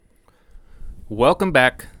Welcome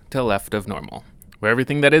back to Left of Normal, where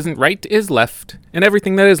everything that isn't right is left, and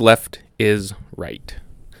everything that is left is right.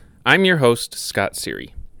 I'm your host, Scott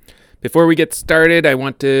Seary. Before we get started, I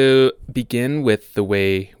want to begin with the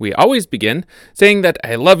way we always begin, saying that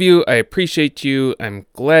I love you, I appreciate you, I'm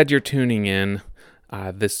glad you're tuning in.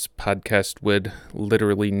 This podcast would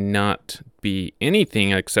literally not be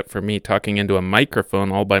anything except for me talking into a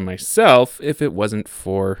microphone all by myself if it wasn't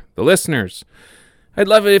for the listeners. I'd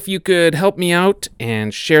love it if you could help me out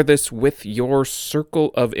and share this with your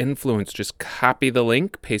circle of influence. Just copy the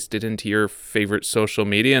link, paste it into your favorite social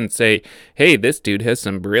media, and say, hey, this dude has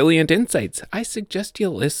some brilliant insights. I suggest you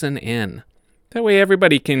listen in. That way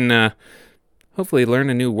everybody can hopefully learn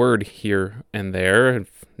a new word here and there,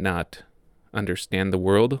 if not understand the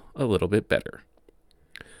world a little bit better.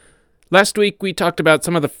 Last week we talked about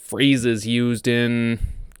some of the phrases used in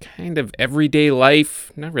kind of everyday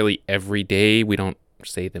life. Not really every day. We don't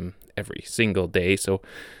say them every single day, so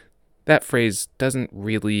that phrase doesn't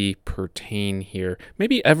really pertain here.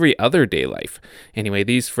 Maybe every other day life. Anyway,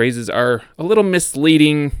 these phrases are a little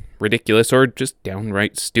misleading, ridiculous, or just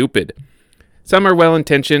downright stupid. Some are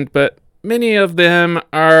well-intentioned, but many of them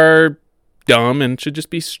are dumb and should just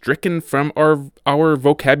be stricken from our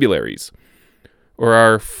vocabularies or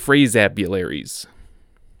our phraseabularies.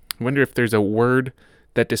 I wonder if there's a word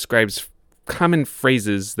that describes common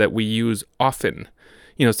phrases that we use often.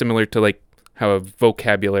 You know, similar to like how a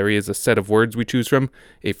vocabulary is a set of words we choose from,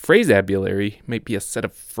 a phraseabulary might be a set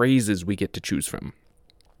of phrases we get to choose from.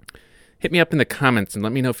 Hit me up in the comments and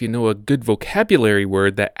let me know if you know a good vocabulary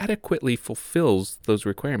word that adequately fulfills those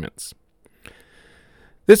requirements.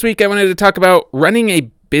 This week I wanted to talk about running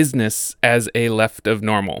a business as a left of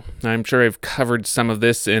normal. I'm sure I've covered some of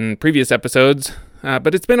this in previous episodes,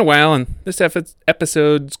 but it's been a while, and this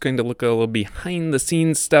episode's going to look a little behind the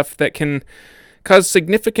scenes stuff that can cause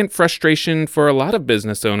significant frustration for a lot of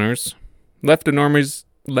business owners, left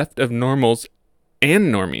of normals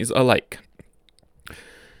and normies alike.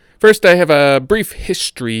 First, I have a brief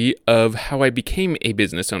history of how I became a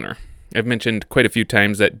business owner. I've mentioned quite a few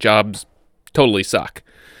times that jobs totally suck.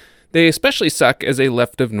 They especially suck as a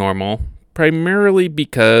left of normal, primarily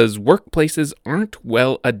because workplaces aren't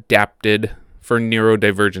well adapted for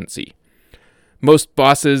neurodivergency. Most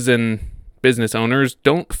bosses and business owners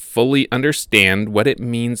don't fully understand what it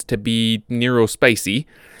means to be neurospicy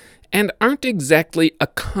and aren't exactly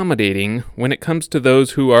accommodating when it comes to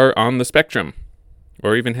those who are on the spectrum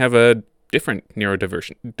or even have a different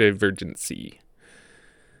neurodivergency.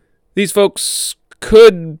 These folks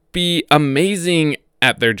could be amazing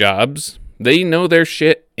at their jobs. They know their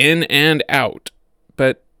shit in and out.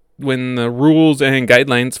 But when the rules and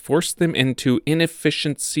guidelines force them into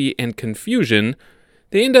inefficiency and confusion,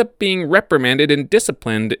 they end up being reprimanded and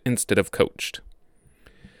disciplined instead of coached.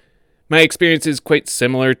 My experience is quite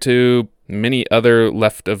similar to many other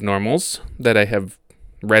left of normals that I have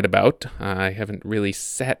read about. I haven't really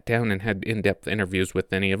sat down and had in-depth interviews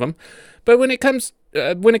with any of them. But when it comes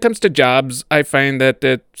to jobs, I find that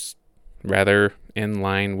it's rather in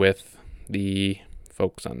line with the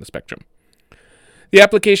folks on the spectrum. The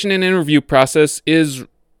application and interview process is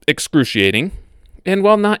excruciating, and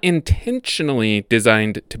while not intentionally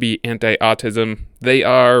designed to be anti-autism, they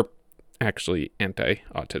are actually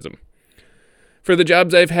anti-autism. For the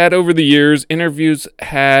jobs I've had over the years, interviews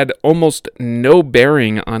had almost no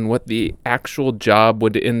bearing on what the actual job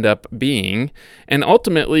would end up being, and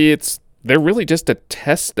ultimately they're really just a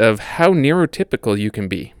test of how neurotypical you can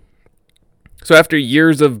be. So after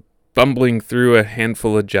years of bumbling through a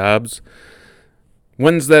handful of jobs,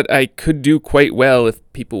 ones that I could do quite well if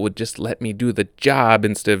people would just let me do the job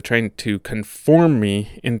instead of trying to conform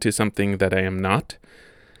me into something that I am not,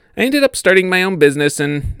 I ended up starting my own business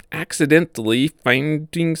and accidentally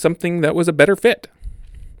finding something that was a better fit.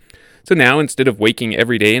 So now, instead of waking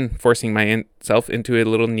every day and forcing myself into a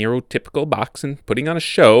little neurotypical box and putting on a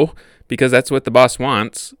show because that's what the boss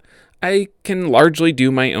wants, I can largely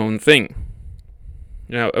do my own thing.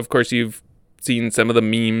 Now, of course, you've seen some of the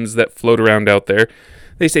memes that float around out there.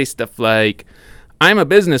 They say stuff like, I'm a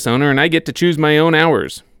business owner and I get to choose my own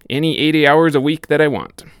hours, any 80 hours a week that I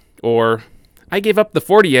want. Or, I gave up the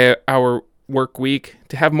 40-hour work week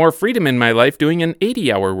to have more freedom in my life doing an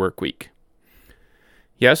 80-hour work week.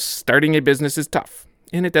 Yes, starting a business is tough,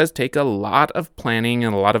 and it does take a lot of planning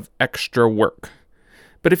and a lot of extra work.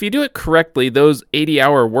 But if you do it correctly, those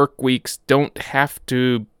 80-hour work weeks don't have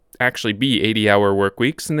to actually be 80-hour work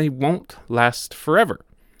weeks, and they won't last forever.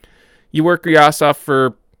 You work your ass off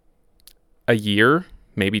for a year,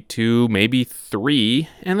 maybe 2, maybe 3,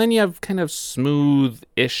 and then you have kind of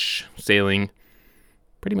smooth-ish sailing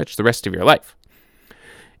pretty much the rest of your life.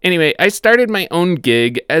 Anyway, I started my own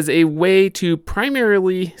gig as a way to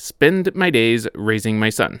primarily spend my days raising my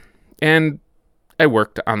son, and I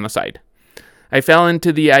worked on the side. I fell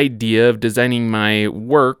into the idea of designing my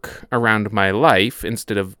work around my life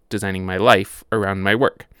instead of designing my life around my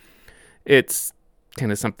work. It's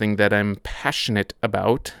kind of something that I'm passionate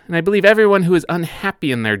about, and I believe everyone who is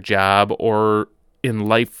unhappy in their job or in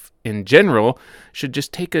life in general should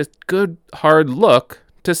just take a good hard look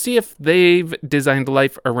to see if they've designed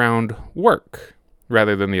life around work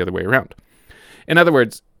rather than the other way around. In other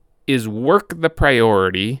words, is work the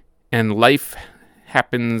priority and life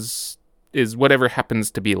is whatever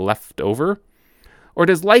happens to be left over? Or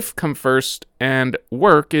does life come first and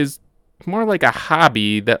work is more like a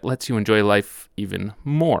hobby that lets you enjoy life even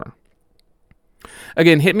more?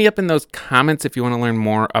 Again, hit me up in those comments if you want to learn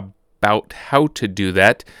more about how to do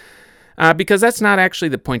that, because that's not actually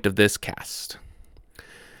the point of this cast.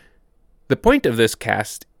 The point of this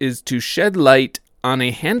cast is to shed light on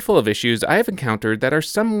a handful of issues I have encountered that are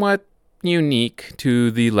somewhat unique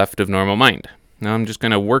to the left of normal mind. Now I'm just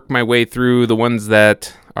going to work my way through the ones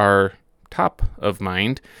that are top of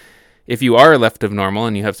mind. If you are left of normal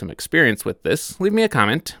and you have some experience with this, leave me a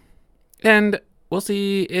comment, and we'll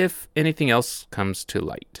see if anything else comes to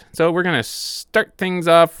light. So we're going to start things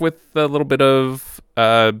off with a little bit of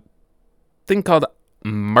a thing called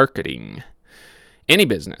marketing. Any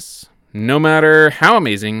business, no matter how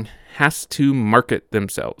amazing, has to market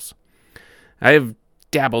themselves. I have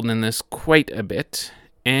dabbled in this quite a bit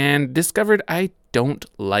and discovered I don't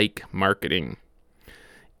like marketing.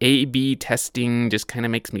 A/B testing just kind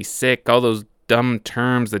of makes me sick. All those dumb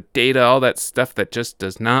terms, the data, all that stuff that just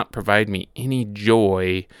does not provide me any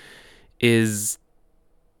joy is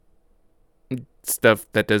stuff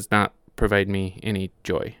that does not provide me any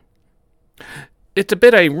joy. It's a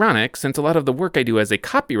bit ironic since a lot of the work I do as a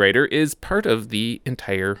copywriter is part of the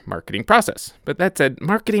entire marketing process. But that said,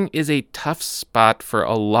 marketing is a tough spot for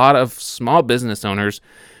a lot of small business owners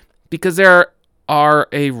because there are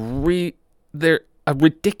a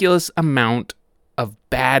ridiculous amount of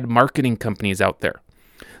bad marketing companies out there.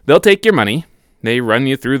 They'll take your money, they run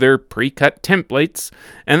you through their pre-cut templates,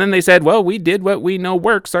 and then they said, well, we did what we know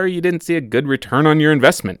works, sorry you didn't see a good return on your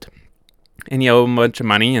investment. And you owe them a bunch of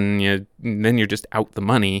money, and then you're just out the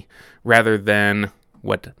money, rather than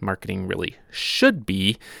what marketing really should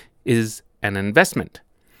be is an investment.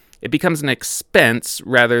 It becomes an expense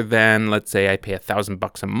rather than, let's say I pay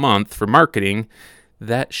 $1,000 a month for marketing.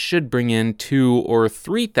 That should bring in $2,000 or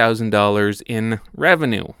 $3,000 in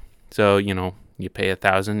revenue. So, you pay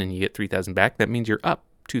 $1,000 and you get $3,000 back. That means you're up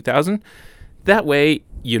 $2,000. That way,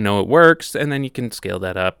 it works, and then you can scale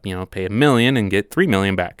that up, pay $1 million and get $3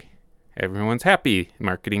 million back. Everyone's happy.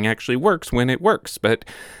 Marketing actually works when it works. But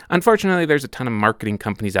unfortunately, there's a ton of marketing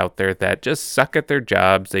companies out there that just suck at their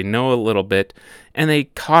jobs. They know a little bit, and they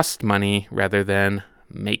cost money rather than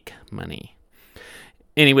make money.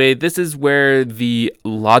 Anyway, this is where the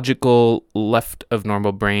logical left of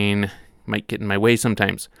normal brain might get in my way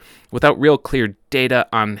sometimes. Without real clear data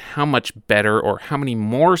on how much better or how many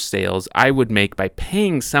more sales I would make by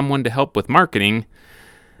paying someone to help with marketing,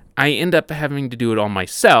 I end up having to do it all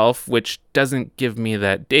myself, which doesn't give me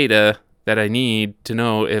that data that I need to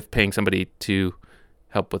know if paying somebody to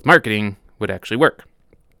help with marketing would actually work.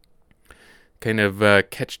 Kind of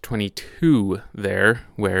catch-22 there,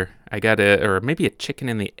 where I or maybe a chicken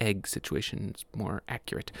and the egg situation is more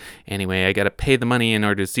accurate. Anyway, I gotta pay the money in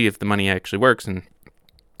order to see if the money actually works and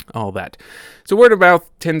all that. So word of mouth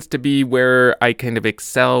tends to be where I kind of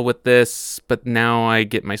excel with this, but now I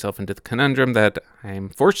get myself into the conundrum that I'm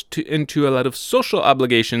forced into a lot of social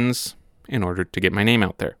obligations in order to get my name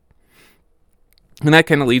out there. And that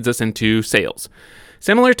kind of leads us into sales.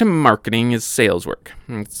 Similar to marketing is sales work.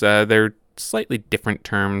 They're slightly different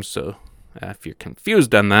terms, so if you're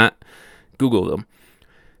confused on that, Google them.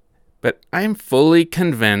 But I'm fully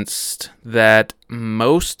convinced that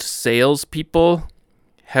most salespeople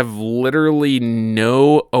have literally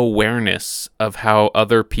no awareness of how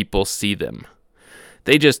other people see them.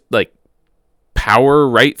 They just power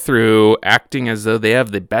right through, acting as though they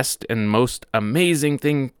have the best and most amazing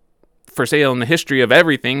thing for sale in the history of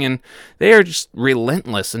everything, and they are just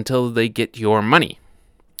relentless until they get your money.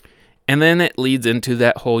 And then it leads into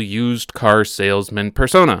that whole used car salesman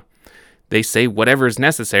persona. They say whatever is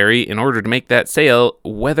necessary in order to make that sale,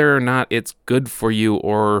 whether or not it's good for you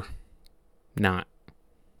or not.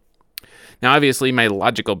 Now, obviously, my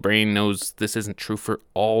logical brain knows this isn't true for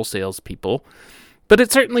all salespeople, but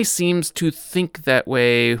it certainly seems to think that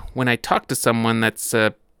way when I talk to someone that's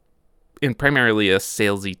in primarily a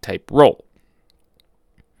salesy type role.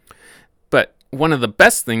 But one of the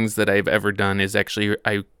best things that I've ever done is actually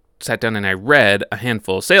I sat down and I read a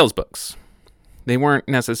handful of sales books. They weren't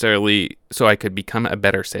necessarily so I could become a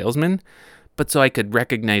better salesman, but so I could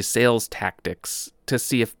recognize sales tactics to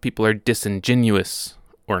see if people are disingenuous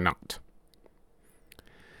or not.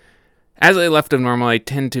 As I left of normal, I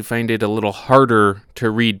tend to find it a little harder to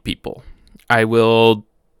read people. I will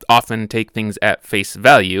often take things at face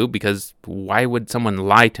value because why would someone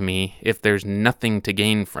lie to me if there's nothing to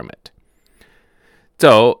gain from it?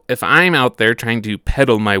 So if I'm out there trying to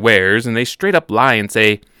peddle my wares and they straight up lie and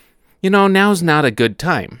say, now's not a good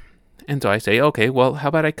time. And so I say, okay, well, how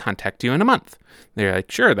about I contact you in a month? They're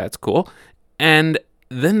like, sure, that's cool. And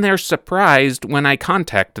then they're surprised when I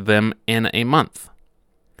contact them in a month.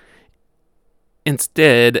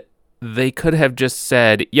 Instead, they could have just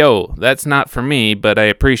said, yo, that's not for me, but I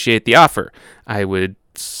appreciate the offer. I would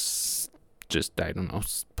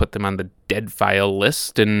put them on the dead file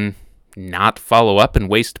list and not follow up and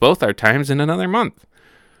waste both our times in another month.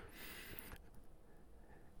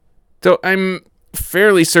 So I'm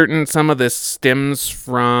fairly certain some of this stems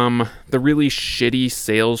from the really shitty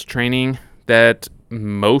sales training that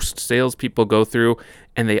most salespeople go through,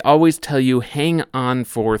 and they always tell you hang on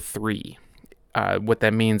for 3. What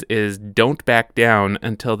that means is don't back down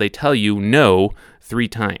until they tell you no 3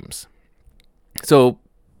 times. So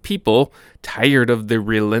people, tired of the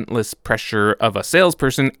relentless pressure of a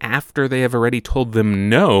salesperson after they have already told them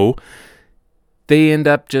no, they end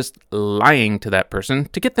up just lying to that person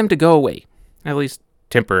to get them to go away, at least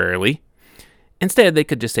temporarily. Instead, they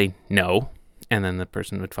could just say no, and then the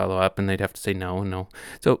person would follow up and they'd have to say no and no.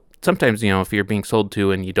 So sometimes, if you're being sold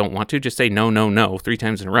to and you don't want to, just say no, no, no 3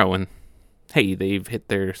 times in a row, and hey, they've hit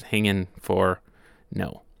their hang-in for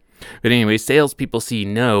no. But anyway, salespeople see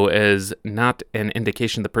no as not an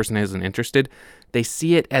indication the person isn't interested. They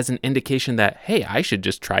see it as an indication that, hey, I should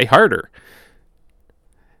just try harder.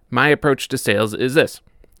 My approach to sales is this.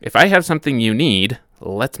 If I have something you need,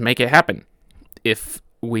 let's make it happen. If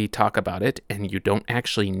we talk about it and you don't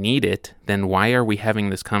actually need it, then why are we having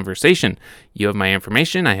this conversation? You have my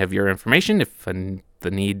information, I have your information. If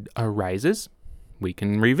the need arises, we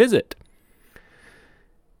can revisit.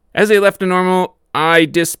 As a left to normal, I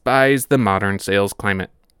despise the modern sales climate.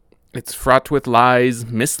 It's fraught with lies,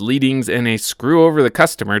 misleadings, and a screw over the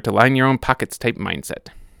customer to line your own pockets type mindset.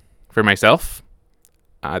 For myself,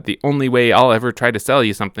 the only way I'll ever try to sell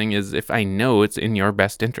you something is if I know it's in your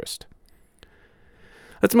best interest.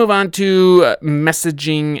 Let's move on to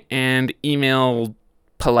messaging and email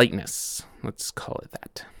politeness. Let's call it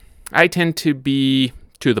that. I tend to be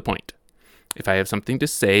to the point. If I have something to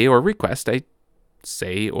say or request, I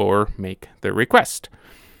say or make the request.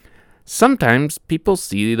 Sometimes people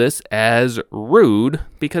see this as rude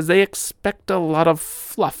because they expect a lot of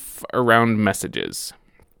fluff around messages.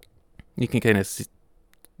 You can kind of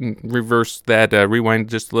reverse that, rewind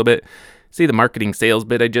just a little bit. See the marketing sales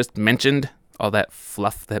bit I just mentioned? All that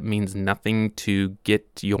fluff that means nothing to get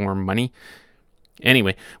your money.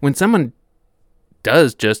 Anyway, when someone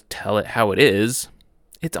does just tell it how it is,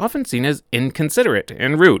 it's often seen as inconsiderate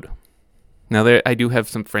and rude. Now, I do have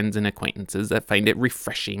some friends and acquaintances that find it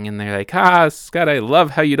refreshing, and they're like, Scott, I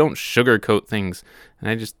love how you don't sugarcoat things. And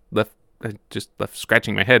I just left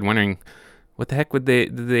scratching my head, wondering, what the heck did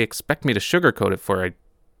they expect me to sugarcoat it for? I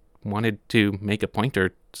wanted to make a point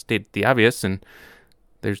or state the obvious, and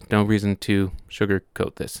there's no reason to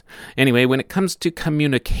sugarcoat this. Anyway, when it comes to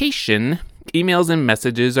communication, emails and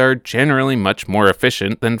messages are generally much more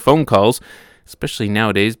efficient than phone calls, especially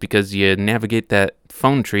nowadays because you navigate that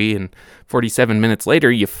phone tree and 47 minutes later,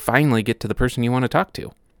 you finally get to the person you want to talk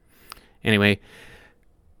to. Anyway,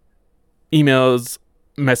 emails,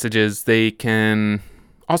 messages, they can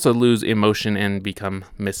also lose emotion and become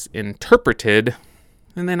misinterpreted.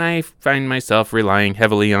 And then I find myself relying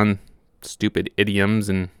heavily on stupid idioms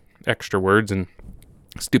and extra words and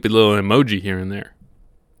stupid little emoji here and there.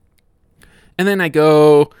 And then I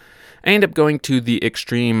end up going to the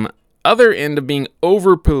extreme other end of being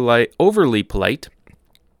overly polite,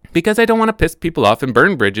 because I don't want to piss people off and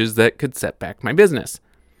burn bridges that could set back my business,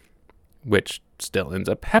 which still ends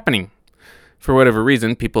up happening. For whatever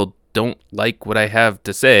reason, people don't like what I have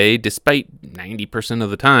to say, despite 90% of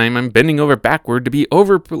the time I'm bending over backward to be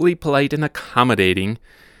overly polite and accommodating.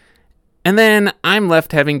 And then I'm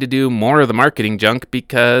left having to do more of the marketing junk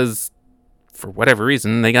because, for whatever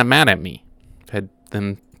reason, they got mad at me. I've had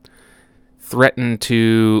them threaten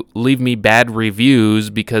to leave me bad reviews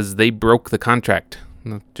because they broke the contract.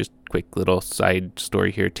 Just quick little side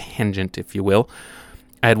story here, tangent if you will.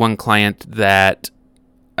 I had one client that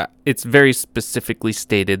it's very specifically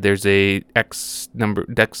stated there's a X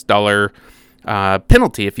dollar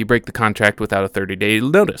Penalty if you break the contract without a 30-day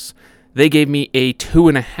notice. They gave me a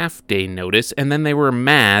 2.5-day notice, and then they were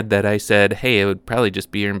mad that I said, hey, it would probably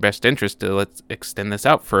just be in your best interest to let's extend this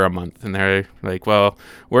out for a month. And they're like, well,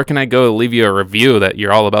 where can I go to leave you a review that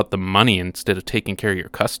you're all about the money instead of taking care of your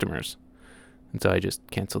customers? And so I just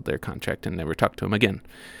canceled their contract and never talked to them again.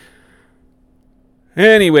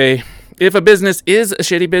 Anyway, if a business is a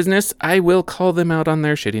shitty business, I will call them out on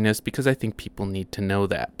their shittiness because I think people need to know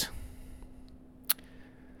that.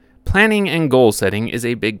 Planning and goal setting is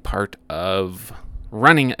a big part of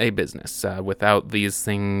running a business. Without these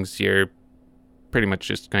things, you're pretty much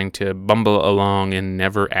just going to bumble along and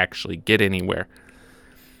never actually get anywhere.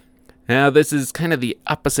 Now, this is kind of the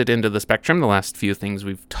opposite end of the spectrum. The last few things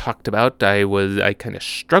we've talked about, I kind of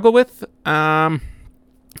struggle with. Not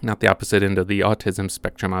the opposite end of the autism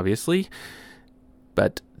spectrum, obviously,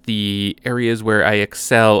 but the areas where I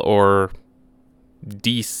excel or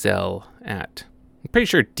decel at. I'm pretty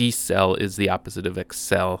sure decel is the opposite of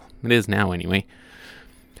excel. It is now, anyway.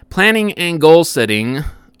 Planning and goal setting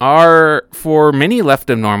are, for many left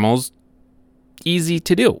of normals, easy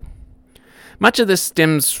to do. Much of this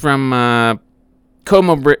stems from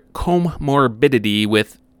comorbidity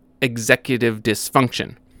with executive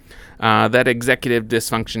dysfunction. That executive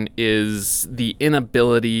dysfunction is the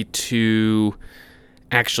inability to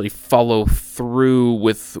actually follow through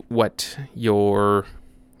with what you're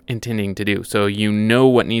intending to do. So you know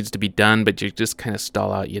what needs to be done, but you just kind of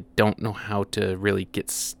stall out. You don't know how to really get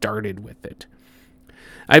started with it.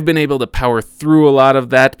 I've been able to power through a lot of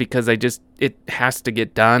that because it has to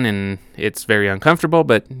get done, and it's very uncomfortable,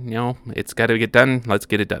 but it's got to get done. Let's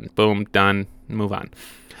get it done. Boom, done, move on.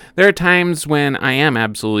 There are times when I am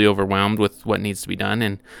absolutely overwhelmed with what needs to be done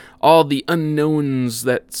and all the unknowns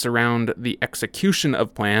that surround the execution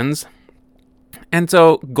of plans. And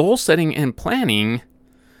so goal setting and planning,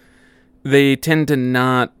 they tend to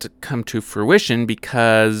not come to fruition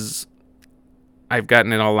because I've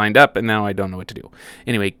gotten it all lined up and now I don't know what to do.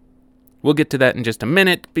 Anyway, we'll get to that in just a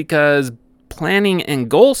minute because planning and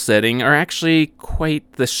goal setting are actually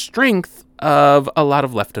quite the strength of a lot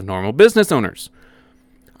of left of normal business owners.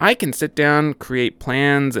 I can sit down, create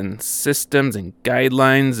plans and systems and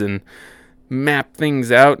guidelines and map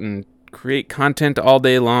things out and create content all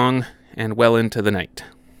day long and well into the night.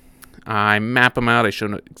 I map them out. I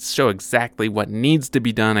show exactly what needs to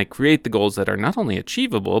be done. I create the goals that are not only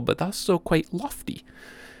achievable, but also quite lofty.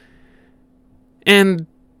 And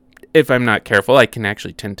if I'm not careful, I can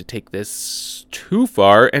actually tend to take this too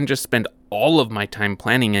far and just spend all of my time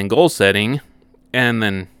planning and goal setting, and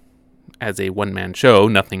then as a one-man show,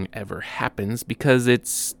 nothing ever happens because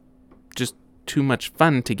it's just too much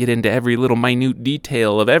fun to get into every little minute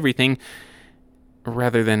detail of everything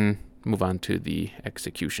rather than move on to the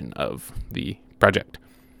execution of the project.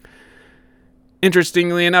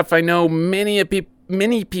 Interestingly enough, I know many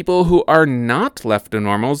people who are not left of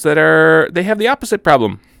normals they have the opposite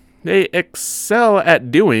problem. They excel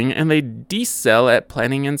at doing and they decel at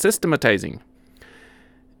planning and systematizing.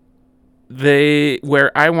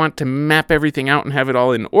 Where I want to map everything out and have it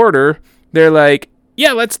all in order, they're like,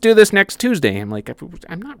 yeah, let's do this next Tuesday. I'm like,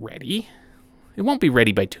 I'm not ready. It won't be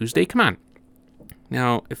ready by Tuesday. Come on.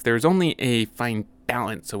 Now, if there's only a fine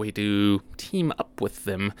balance, a way to team up with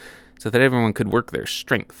them so that everyone could work their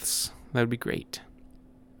strengths, that would be great.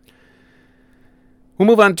 We'll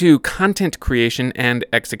move on to content creation and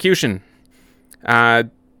execution.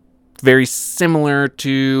 Very similar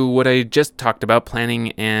to what I just talked about,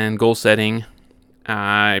 planning and goal setting.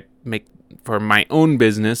 For my own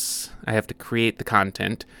business, I have to create the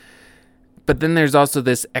content. But then there's also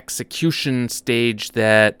this execution stage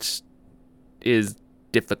that is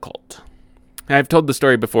difficult. I've told the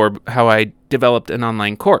story before how I developed an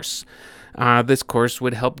online course. This course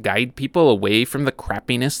would help guide people away from the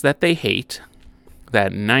crappiness that they hate,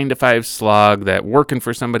 that 9-to-5 slog, that working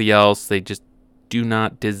for somebody else, they just do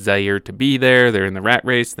not desire to be there. They're in the rat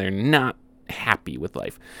race. They're not happy with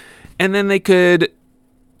life. And then they could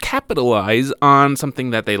capitalize on something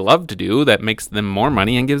that they love to do that makes them more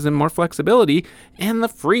money and gives them more flexibility and the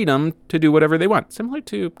freedom to do whatever they want. Similar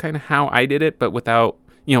to kind of how I did it, but without,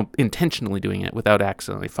 intentionally doing it, without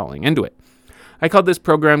accidentally falling into it. I called this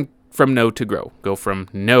program From No to Grow. Go from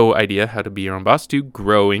no idea how to be your own boss to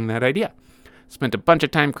growing that idea. Spent a bunch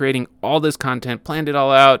of time creating all this content, planned it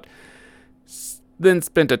all out, then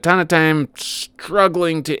spent a ton of time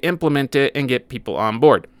struggling to implement it and get people on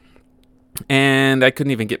board. And I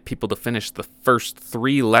couldn't even get people to finish the first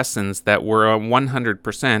 3 lessons that were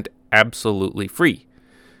 100% absolutely free.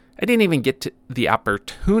 I didn't even get to the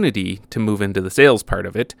opportunity to move into the sales part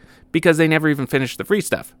of it because they never even finished the free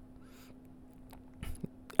stuff.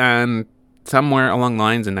 And somewhere along the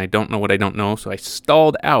lines, and I don't know what I don't know, so I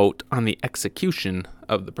stalled out on the execution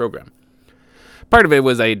of the program. Part of it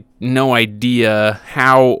was I had no idea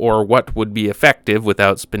how or what would be effective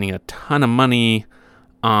without spending a ton of money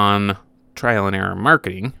on trial and error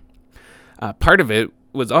marketing. Part of it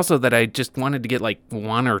was also that I just wanted to get like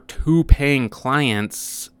 1 or 2 paying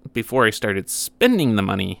clients before I started spending the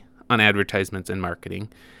money on advertisements and marketing.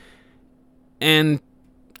 And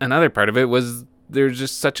another part of it was there's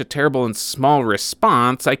just such a terrible and small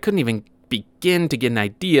response, I couldn't even begin to get an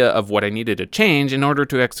idea of what I needed to change in order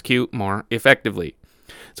to execute more effectively.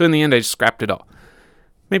 So in the end, I just scrapped it all.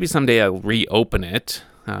 Maybe someday I'll reopen it.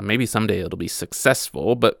 Maybe someday it'll be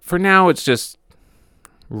successful. But for now, it's just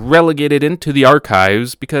relegated into the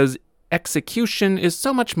archives because execution is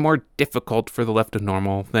so much more difficult for the left of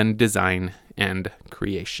normal than design and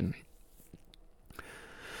creation.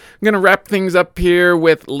 I'm going to wrap things up here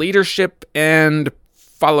with leadership and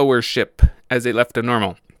followership as a left of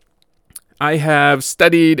normal. I have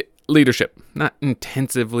studied leadership, not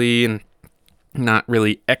intensively and not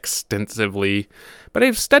really extensively, but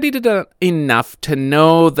I've studied it enough to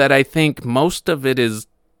know that I think most of it is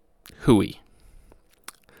hooey.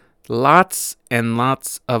 Lots and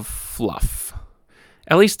lots of fluff.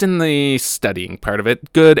 At least in the studying part of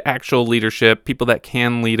it. Good actual leadership, people that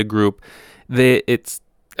can lead a group. It's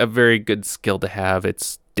a very good skill to have.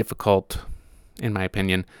 It's difficult, in my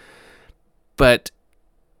opinion. But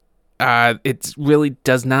it really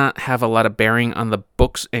does not have a lot of bearing on the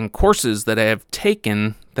books and courses that I have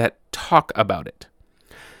taken that talk about it.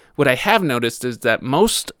 What I have noticed is that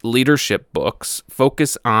most leadership books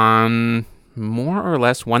focus on more or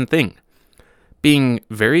less one thing, being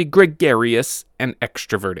very gregarious and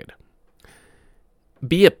extroverted.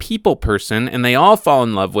 Be a people person and they all fall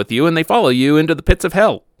in love with you and they follow you into the pits of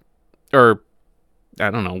hell. Or, I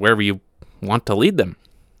don't know, wherever you want to lead them.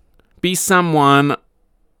 Be someone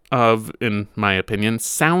of, in my opinion,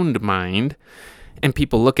 sound mind, and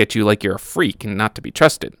people look at you like you're a freak and not to be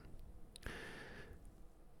trusted.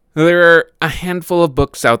 There are a handful of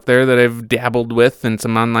books out there that I've dabbled with and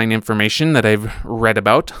some online information that I've read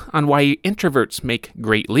about on why introverts make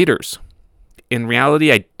great leaders. In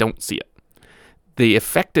reality, I don't see it. The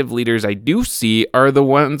effective leaders I do see are the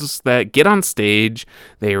ones that get on stage,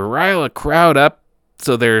 they rile a crowd up,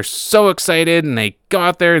 so they're so excited and they go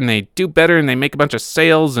out there and they do better and they make a bunch of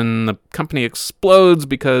sales and the company explodes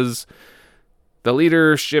because the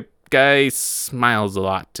leadership guy smiles a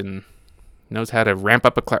lot and knows how to ramp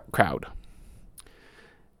up a crowd.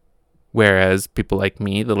 Whereas people like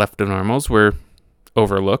me, the left of normals, were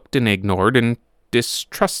overlooked and ignored and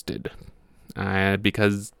distrusted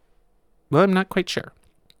because, well, I'm not quite sure.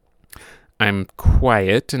 I'm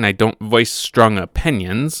quiet and I don't voice strong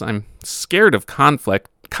opinions. I'm scared of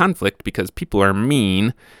conflict because people are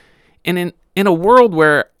mean. And in a world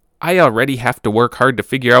where I already have to work hard to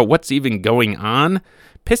figure out what's even going on,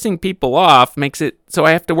 pissing people off makes it so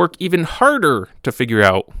I have to work even harder to figure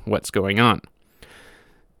out what's going on.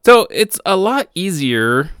 So it's a lot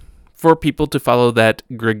easier for people to follow that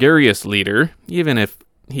gregarious leader, even if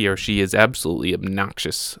he or she is absolutely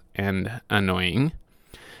obnoxious and annoying.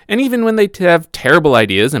 And even when they have terrible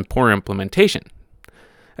ideas and poor implementation.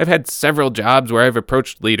 I've had several jobs where I've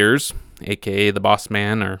approached leaders, aka the boss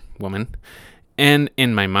man or woman, and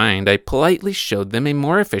in my mind, I politely showed them a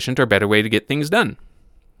more efficient or better way to get things done.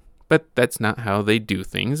 But that's not how they do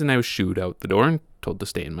things, and I was shooed out the door and told to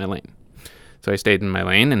stay in my lane. So I stayed in my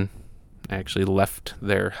lane, and I actually left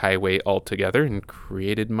their highway altogether and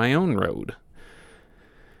created my own road.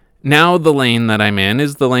 Now the lane that I'm in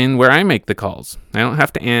is the lane where I make the calls. I don't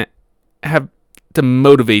have to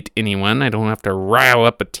motivate anyone. I don't have to rile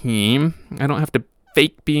up a team. I don't have to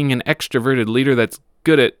fake being an extroverted leader that's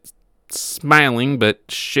good at smiling but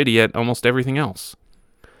shitty at almost everything else.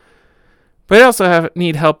 But I also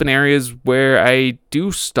need help in areas where I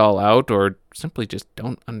do stall out or simply just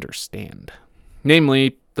don't understand.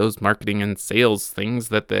 Namely, those marketing and sales things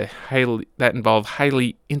that involve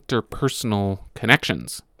highly interpersonal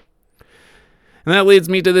connections. And that leads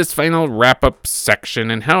me to this final wrap-up section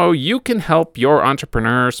and how you can help your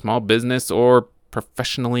entrepreneur, small business, or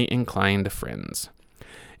professionally inclined friends.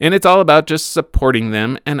 And it's all about just supporting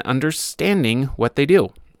them and understanding what they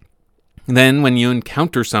do. Then when you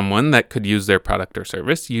encounter someone that could use their product or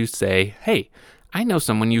service, you say, hey, I know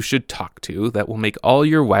someone you should talk to that will make all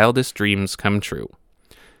your wildest dreams come true.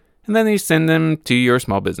 And then you send them to your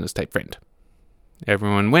small business type friend.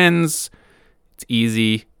 Everyone wins. It's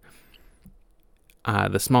easy.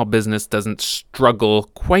 The small business doesn't struggle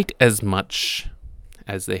quite as much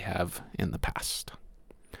as they have in the past.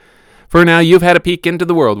 For now, you've had a peek into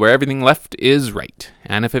the world where everything left is right.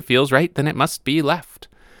 And if it feels right, then it must be left.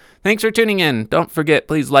 Thanks for tuning in. Don't forget,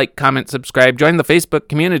 please like, comment, subscribe, join the Facebook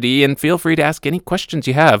community, and feel free to ask any questions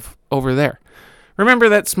you have over there. Remember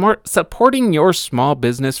that supporting your small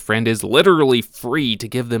business friend is literally free to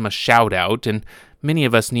give them a shout out, and many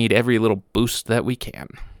of us need every little boost that we can.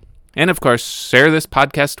 And of course, share this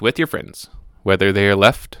podcast with your friends, whether they are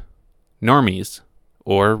left, normies,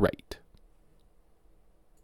 or right.